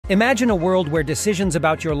Imagine a world where decisions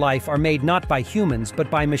about your life are made not by humans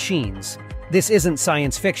but by machines. This isn't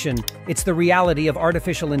science fiction, it's the reality of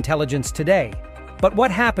artificial intelligence today. But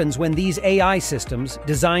what happens when these AI systems,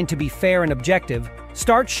 designed to be fair and objective,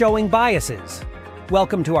 start showing biases?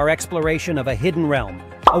 Welcome to our exploration of a hidden realm,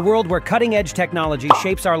 a world where cutting-edge technology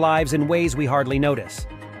shapes our lives in ways we hardly notice.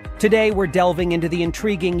 Today, we're delving into the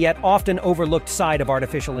intriguing yet often overlooked side of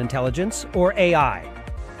artificial intelligence, or AI.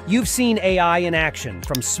 You've seen AI in action,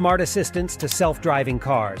 from smart assistants to self-driving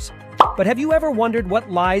cars. But have you ever wondered what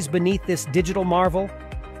lies beneath this digital marvel?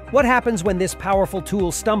 What happens when this powerful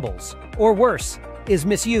tool stumbles, or worse, is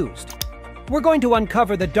misused? We're going to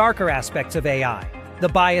uncover the darker aspects of AI, the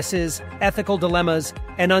biases, ethical dilemmas,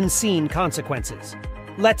 and unseen consequences.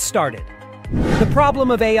 Let's start it. The problem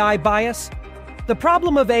of AI bias? The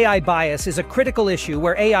problem of AI bias is a critical issue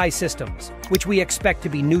where AI systems, which we expect to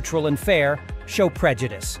be neutral and fair, show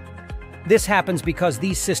prejudice. This happens because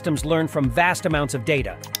these systems learn from vast amounts of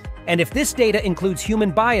data. And if this data includes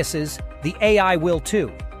human biases, the AI will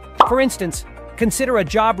too. For instance, consider a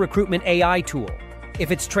job recruitment AI tool.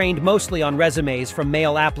 If it's trained mostly on resumes from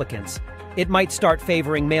male applicants, it might start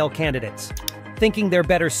favoring male candidates, thinking they're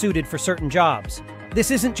better suited for certain jobs.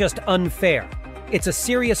 This isn't just unfair. It's a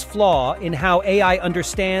serious flaw in how AI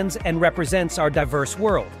understands and represents our diverse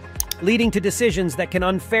world, leading to decisions that can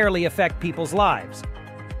unfairly affect people's lives.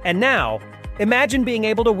 And now, imagine being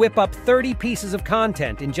able to whip up 30 pieces of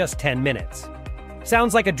content in just 10 minutes.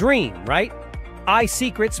 Sounds like a dream, right?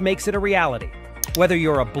 iSecrets makes it a reality. Whether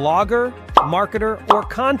you're a blogger, marketer, or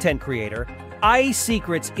content creator,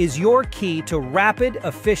 iSecrets is your key to rapid,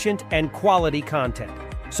 efficient, and quality content.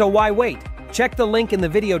 So why wait? Check the link in the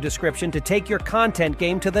video description to take your content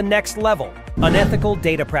game to the next level. Unethical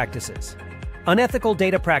data practices. Unethical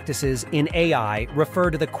data practices in AI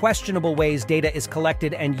refer to the questionable ways data is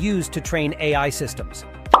collected and used to train AI systems.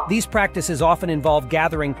 These practices often involve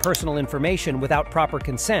gathering personal information without proper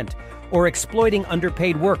consent or exploiting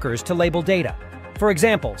underpaid workers to label data. For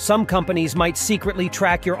example, some companies might secretly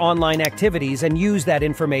track your online activities and use that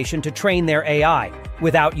information to train their AI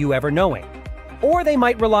without you ever knowing. Or they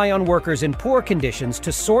might rely on workers in poor conditions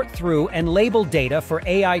to sort through and label data for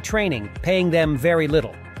AI training, paying them very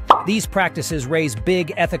little. These practices raise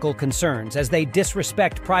big ethical concerns as they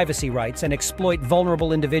disrespect privacy rights and exploit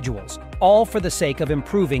vulnerable individuals, all for the sake of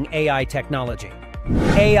improving AI technology.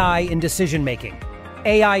 AI in decision-making.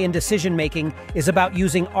 AI in decision-making is about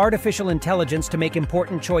using artificial intelligence to make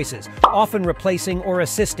important choices, often replacing or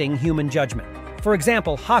assisting human judgment. For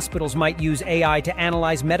example, hospitals might use AI to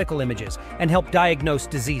analyze medical images and help diagnose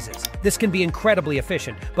diseases. This can be incredibly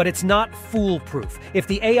efficient, but it's not foolproof. If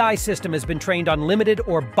the AI system has been trained on limited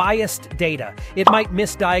or biased data, it might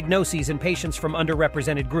miss diagnoses in patients from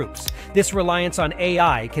underrepresented groups. This reliance on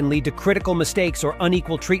AI can lead to critical mistakes or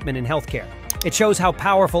unequal treatment in healthcare. It shows how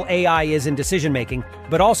powerful AI is in decision-making,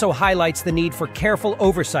 but also highlights the need for careful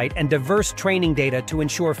oversight and diverse training data to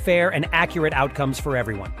ensure fair and accurate outcomes for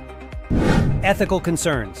everyone. Ethical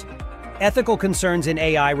concerns. Ethical concerns in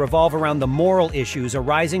AI revolve around the moral issues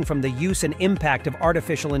arising from the use and impact of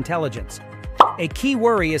artificial intelligence. A key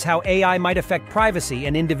worry is how AI might affect privacy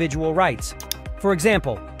and individual rights. For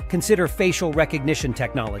example, consider facial recognition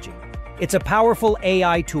technology. It's a powerful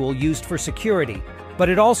AI tool used for security, but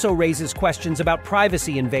it also raises questions about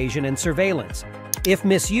privacy invasion and surveillance. If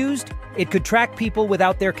misused, it could track people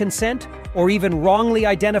without their consent or even wrongly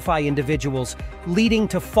identify individuals, leading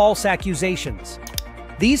to false accusations.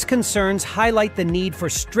 These concerns highlight the need for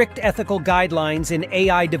strict ethical guidelines in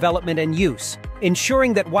AI development and use,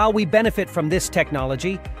 ensuring that while we benefit from this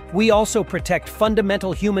technology, we also protect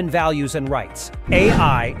fundamental human values and rights.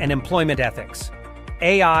 AI and employment ethics.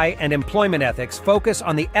 AI and employment ethics focus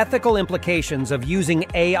on the ethical implications of using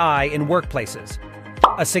AI in workplaces.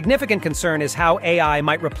 A significant concern is how AI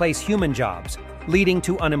might replace human jobs, leading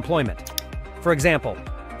to unemployment. For example,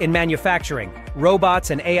 in manufacturing,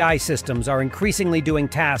 robots and AI systems are increasingly doing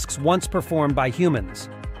tasks once performed by humans.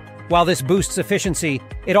 While this boosts efficiency,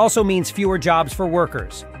 it also means fewer jobs for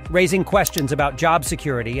workers, raising questions about job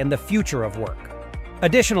security and the future of work.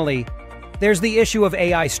 Additionally, there's the issue of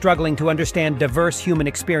AI struggling to understand diverse human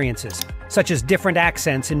experiences, such as different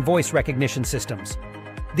accents in voice recognition systems.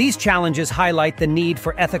 These challenges highlight the need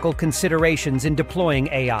for ethical considerations in deploying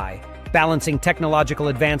AI, balancing technological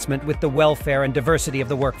advancement with the welfare and diversity of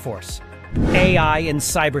the workforce. AI in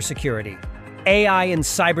cybersecurity. AI in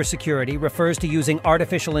cybersecurity refers to using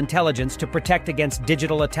artificial intelligence to protect against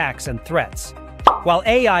digital attacks and threats. While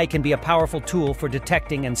AI can be a powerful tool for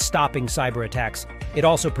detecting and stopping cyber attacks, it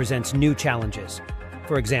also presents new challenges.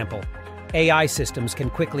 For example, AI systems can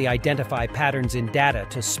quickly identify patterns in data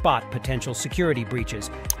to spot potential security breaches,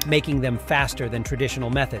 making them faster than traditional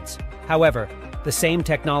methods. However, the same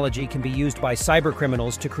technology can be used by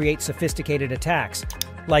cybercriminals to create sophisticated attacks,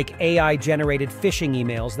 like AI-generated phishing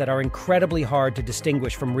emails that are incredibly hard to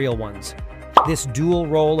distinguish from real ones. This dual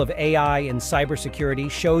role of AI in cybersecurity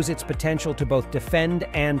shows its potential to both defend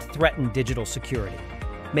and threaten digital security,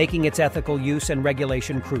 making its ethical use and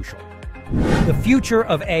regulation crucial. The future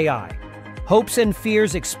of AI. Hopes and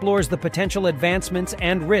Fears explores the potential advancements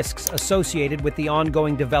and risks associated with the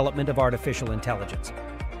ongoing development of artificial intelligence.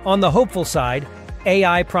 On the hopeful side,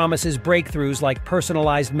 AI promises breakthroughs like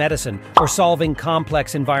personalized medicine or solving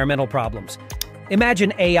complex environmental problems.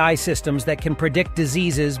 Imagine AI systems that can predict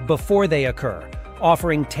diseases before they occur,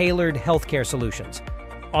 offering tailored healthcare solutions.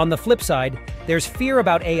 On the flip side, there's fear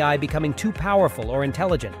about AI becoming too powerful or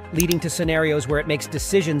intelligent, leading to scenarios where it makes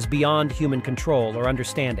decisions beyond human control or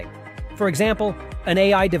understanding. For example, an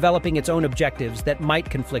AI developing its own objectives that might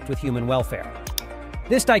conflict with human welfare.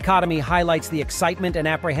 This dichotomy highlights the excitement and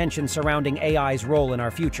apprehension surrounding AI's role in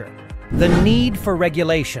our future. The need for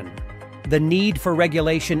regulation. The need for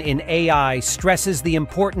regulation in AI stresses the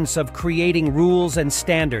importance of creating rules and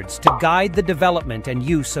standards to guide the development and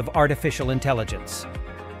use of artificial intelligence.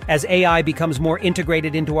 As AI becomes more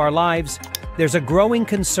integrated into our lives, there's a growing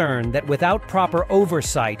concern that without proper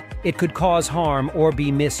oversight, it could cause harm or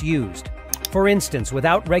be misused. For instance,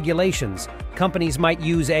 without regulations, companies might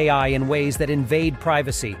use AI in ways that invade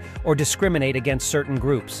privacy or discriminate against certain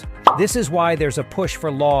groups. This is why there's a push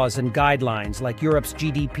for laws and guidelines like Europe's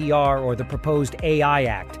GDPR or the proposed AI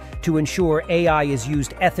Act to ensure AI is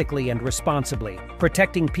used ethically and responsibly,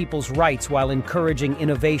 protecting people's rights while encouraging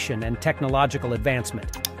innovation and technological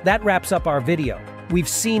advancement. That wraps up our video. We've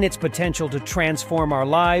seen its potential to transform our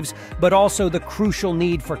lives, but also the crucial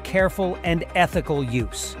need for careful and ethical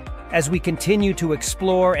use. As we continue to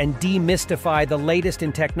explore and demystify the latest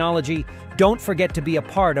in technology, don't forget to be a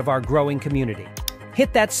part of our growing community.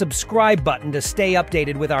 Hit that subscribe button to stay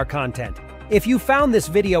updated with our content. If you found this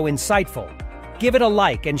video insightful, give it a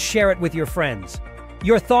like and share it with your friends.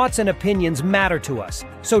 Your thoughts and opinions matter to us,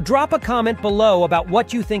 so drop a comment below about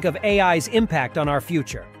what you think of AI's impact on our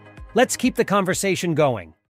future. Let's keep the conversation going.